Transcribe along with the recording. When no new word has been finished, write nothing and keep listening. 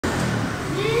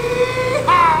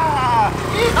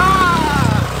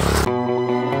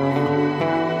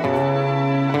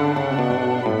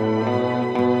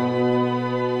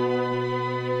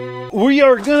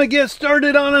we're gonna get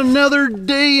started on another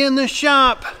day in the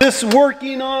shop. This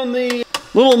working on the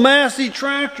little Massey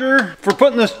tractor for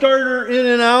putting the starter in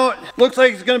and out. Looks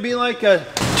like it's gonna be like a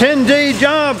 10-day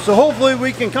job, so hopefully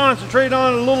we can concentrate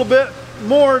on it a little bit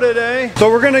more today. So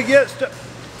we're gonna get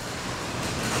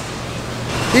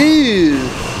Ew.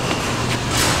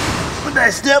 What did I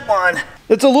step on?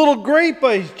 It's a little grape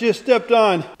I just stepped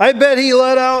on. I bet he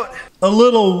let out a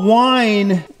little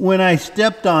whine when I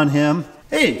stepped on him.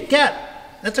 Hey, cat,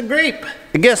 that's a grape.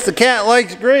 I guess the cat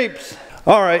likes grapes.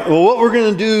 All right, well, what we're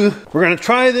gonna do, we're gonna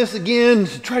try this again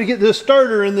to try to get this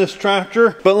starter in this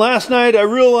tractor. But last night I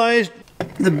realized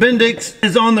the Bendix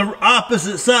is on the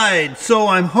opposite side. So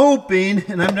I'm hoping,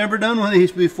 and I've never done one of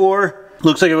these before,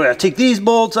 looks like I'm gonna take these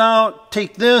bolts out,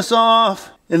 take this off,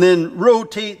 and then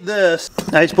rotate this.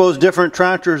 I suppose different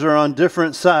tractors are on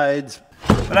different sides.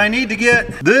 But I need to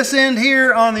get this end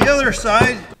here on the other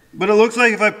side. But it looks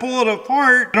like if I pull it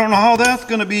apart, I don't know how that's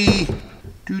gonna be.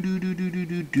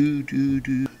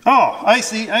 Oh, I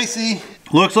see.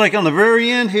 Looks like on the very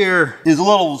end here is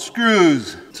little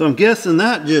screws. So I'm guessing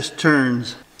that just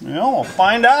turns. Well, we'll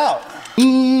find out.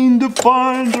 Need to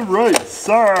find the right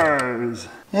size.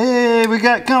 Hey, we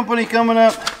got company coming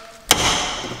up.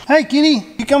 Hi, kitty.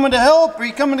 You coming to help or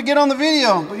you coming to get on the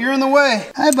video? But you're in the way.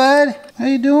 Hi, bud. How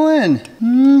you doing?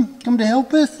 Come to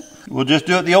help us? We'll just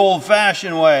do it the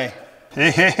old-fashioned way.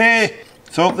 Hey.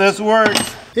 Let's hope this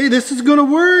works. Hey, this is gonna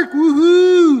work.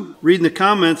 Woohoo! Reading the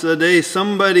comments the other day,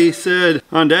 somebody said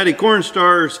on Daddy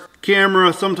Cornstar's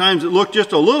camera, sometimes it looked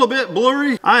just a little bit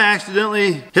blurry. I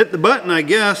accidentally hit the button, I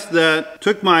guess, that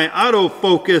took my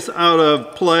autofocus out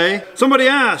of play. Somebody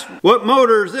asked, what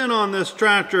motor's in on this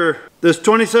tractor? This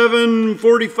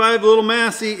 2745 little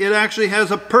Massey, it actually has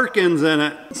a Perkins in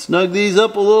it. Snug these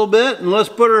up a little bit and let's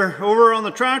put her over on the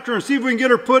tractor and see if we can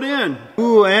get her put in.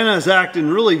 Ooh, Anna's acting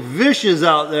really vicious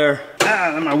out there.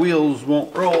 Ah, my wheels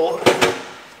won't roll.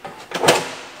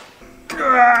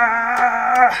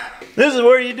 Ah, this is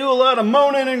where you do a lot of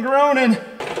moaning and groaning.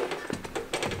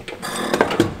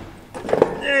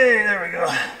 Hey, there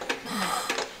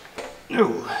we go.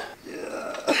 Ooh.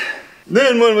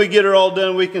 Then when we get her all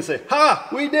done, we can say, ha,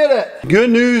 we did it. Good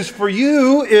news for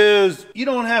you is you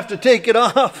don't have to take it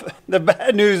off. The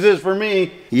bad news is for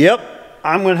me, yep,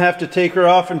 I'm gonna have to take her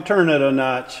off and turn it a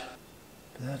notch.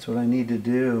 That's what I need to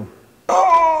do.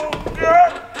 Oh,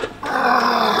 God.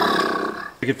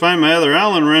 I could find my other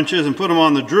Allen wrenches and put them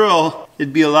on the drill.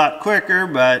 It'd be a lot quicker,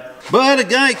 but a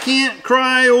guy can't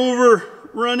cry over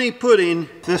runny pudding.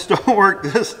 If this don't work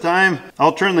this time,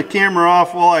 I'll turn the camera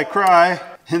off while I cry.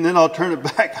 And then I'll turn it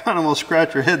back on and we'll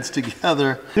scratch our heads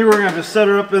together. I think we're gonna have to set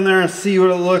her up in there and see what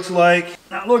it looks like.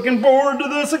 Not looking forward to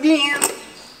this again.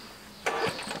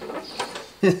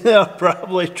 I'll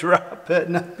probably drop it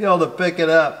and not be able to pick it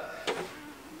up.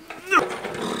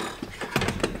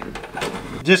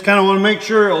 Just kind of want to make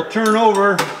sure it'll turn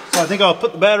over. So I think I'll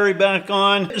put the battery back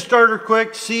on. Start her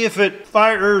quick, see if it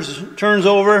fires, turns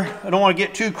over. I don't want to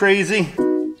get too crazy.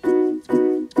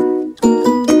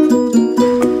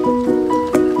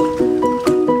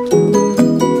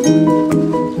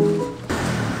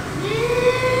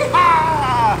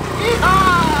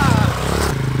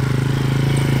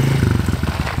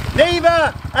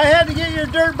 I had to get your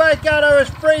dirt bike out. I was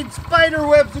afraid spider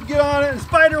webs would get on it, and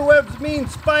spider webs mean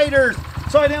spiders.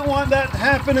 So I didn't want that to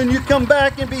happen and you come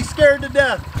back and be scared to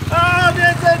death. Oh,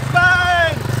 this is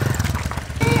fine!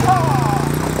 Yeehaw!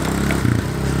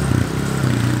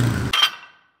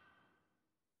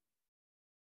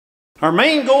 Our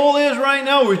main goal is right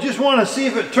now, we just want to see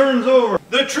if it turns over.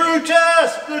 The true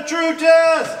test! The true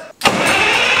test!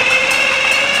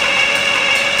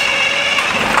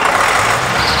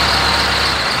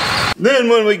 Then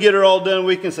when we get her all done,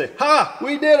 we can say, ha,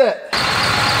 we did it.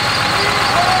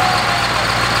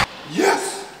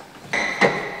 Yes.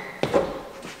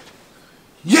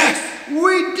 Yes,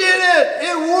 we did it.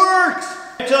 It works.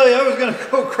 I tell you, I was gonna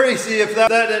go crazy if that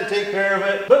didn't take care of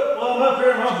it. But while I'm up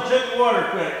here, I'm gonna check the water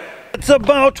quick. It's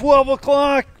about 12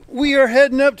 o'clock. We are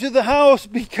heading up to the house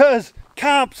because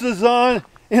cops is on.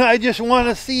 And I just want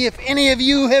to see if any of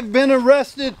you have been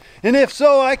arrested. And if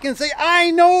so, I can say,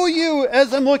 I know you,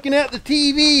 as I'm looking at the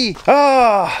TV.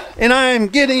 And I'm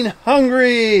getting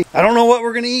hungry. I don't know what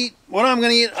we're going to eat, what I'm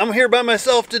going to eat. I'm here by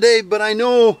myself today, but I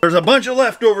know there's a bunch of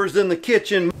leftovers in the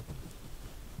kitchen.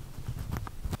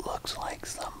 Looks like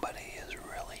somebody is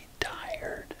really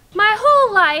tired. My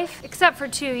whole life, except for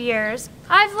 2 years,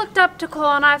 I've looked up to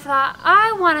Cole and I thought,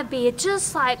 I want to be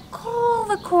just like Cole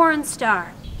the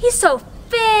Cornstar. He's so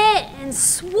fit and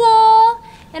swole,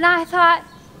 and I thought,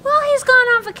 well, he's gone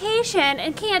on vacation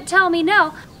and can't tell me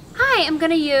no. I am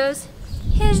gonna use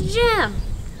his gym.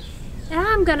 and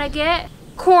I'm gonna get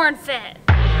corn fit.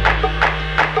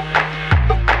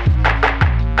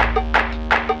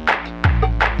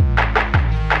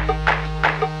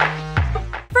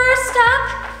 First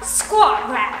up, squat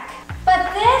rack.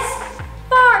 But this,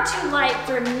 far too light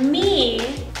for me.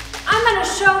 I'm gonna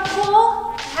show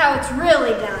Cole how it's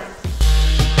really done.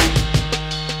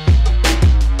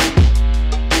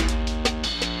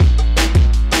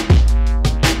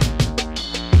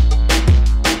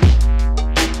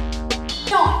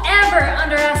 Don't ever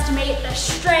underestimate the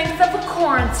strength of a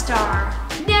Cornstar.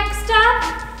 Next up,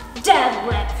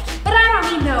 deadlift. But I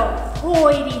don't mean no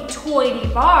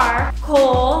hoity-toity bar.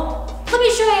 Cole, let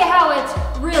me show you how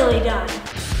it's really done.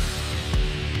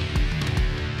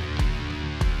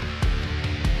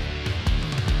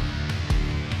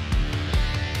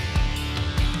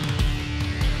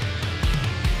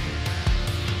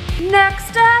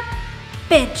 Next up,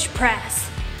 bench press.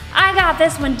 I got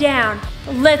this one down.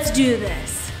 Let's do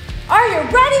this. Are you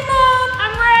ready, Mom?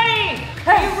 I'm ready.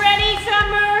 Are you ready,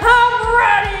 Summer? I'm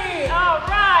ready. All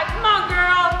right, come on,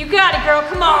 girl. You got it, girl.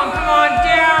 Come on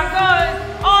down.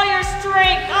 Go. All your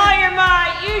strength, all your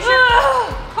might. Use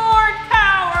your corn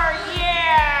power.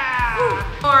 Yeah.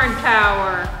 Corn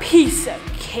power. Piece of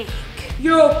cake.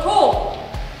 Yo, Cole.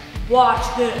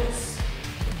 Watch this.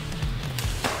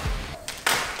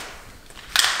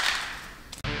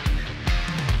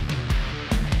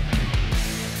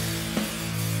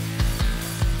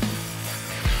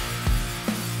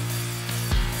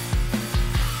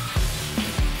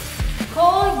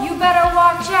 Cole, you better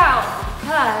watch out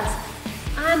because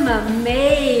I'm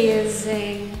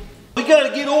amazing. We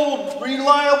gotta get old,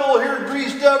 reliable, here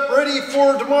greased up, ready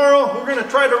for tomorrow. We're gonna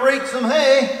try to rake some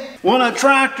hay. When a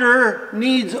tractor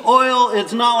needs oil,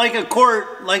 it's not like a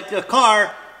quart, like a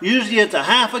car. Usually it's a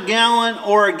half a gallon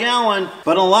or a gallon,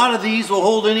 but a lot of these will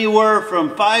hold anywhere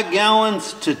from 5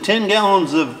 gallons to 10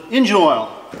 gallons of engine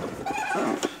oil.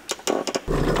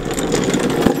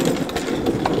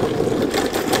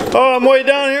 Oh, I'm way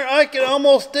down here. I could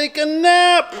almost take a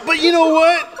nap. But you know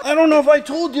what? I don't know if I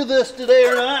told you this today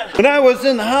or not. When I was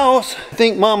in the house, I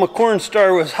think Mama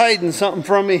Cornstar was hiding something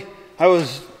from me. I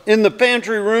was in the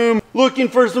pantry room looking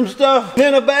for some stuff.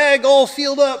 In a bag all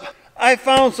sealed up, I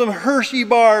found some Hershey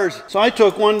bars. So I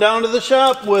took one down to the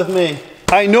shop with me.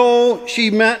 I know she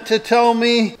meant to tell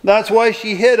me. That's why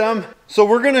she hid them. So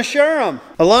we're gonna share them.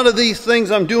 A lot of these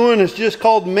things I'm doing is just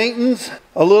called maintenance.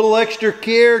 A little extra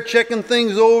care, checking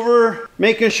things over,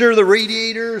 making sure the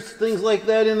radiators, things like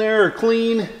that in there are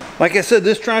clean. Like I said,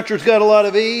 this tractor's got a lot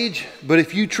of age, but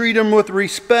if you treat them with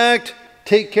respect,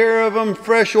 take care of them,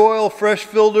 fresh oil, fresh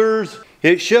filters,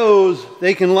 it shows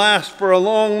they can last for a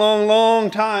long, long,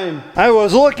 long time. I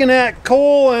was looking at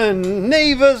Cole and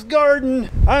Neva's garden.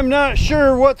 I'm not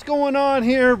sure what's going on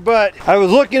here, but I was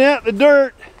looking at the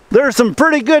dirt. There's some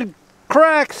pretty good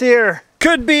cracks here.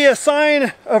 Could be a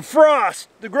sign of frost.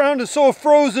 The ground is so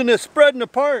frozen it's spreading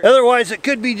apart. Otherwise it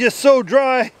could be just so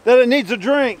dry that it needs a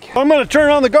drink. I'm gonna turn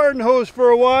on the garden hose for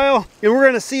a while and we're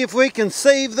gonna see if we can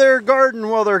save their garden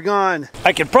while they're gone.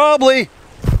 I could probably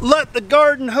let the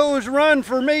garden hose run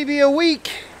for maybe a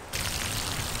week.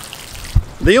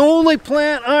 The only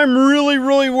plant I'm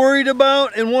really worried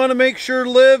about and want to make sure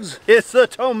lives is the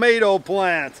tomato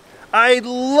plant. I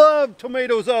love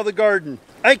tomatoes out of the garden.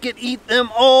 I could eat them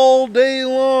all day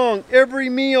long, every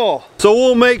meal. So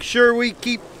we'll make sure we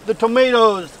keep the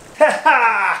tomatoes.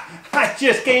 I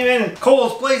just came in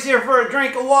Cole's place here for a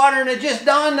drink of water and it just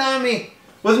dawned on me.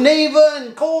 With Neva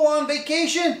and Cole on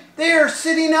vacation, they are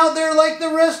sitting out there like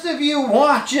the rest of you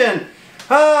watching.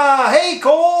 Hey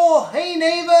Cole, hey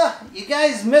Neva, you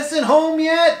guys missing home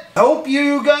yet? I hope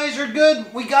you guys are good.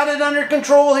 We got it under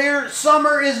control here.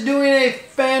 Summer is doing a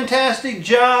fantastic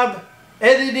job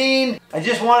editing. I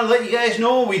just want to let you guys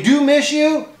know we do miss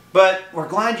you, but we're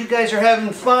glad you guys are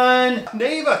having fun.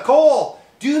 Neva, Cole,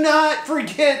 do not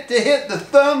forget to hit the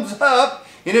thumbs up,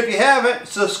 and if you haven't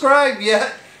subscribed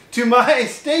yet to my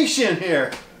station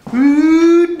here.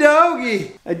 Ooh,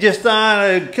 doggy. I just thought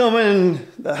I'd come in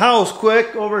the house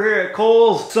quick over here at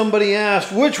Cole's. Somebody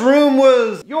asked, which room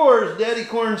was yours, Daddy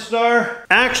Cornstar?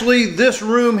 Actually, this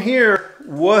room here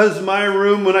was my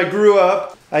room when I grew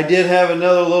up. I did have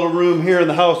another little room here in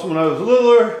the house when I was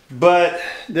littler, but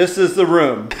this is the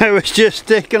room. I was just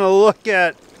taking a look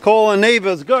at Cole and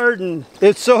Neva's garden.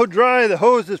 It's so dry, the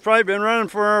hose has probably been running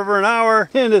for over an hour,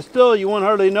 and it's still, you won't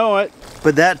hardly know it.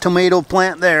 But that tomato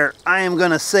plant there, I am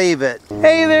gonna save it.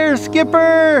 Hey there,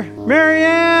 Skipper,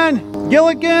 Marianne,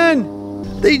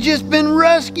 Gilligan. They just been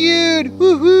rescued,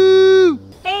 woohoo!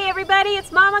 Hey everybody,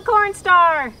 it's Mama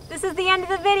Cornstar. This is the end of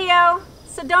the video,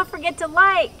 so don't forget to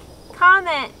like,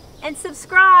 comment, and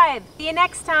subscribe. See you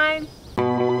next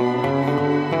time.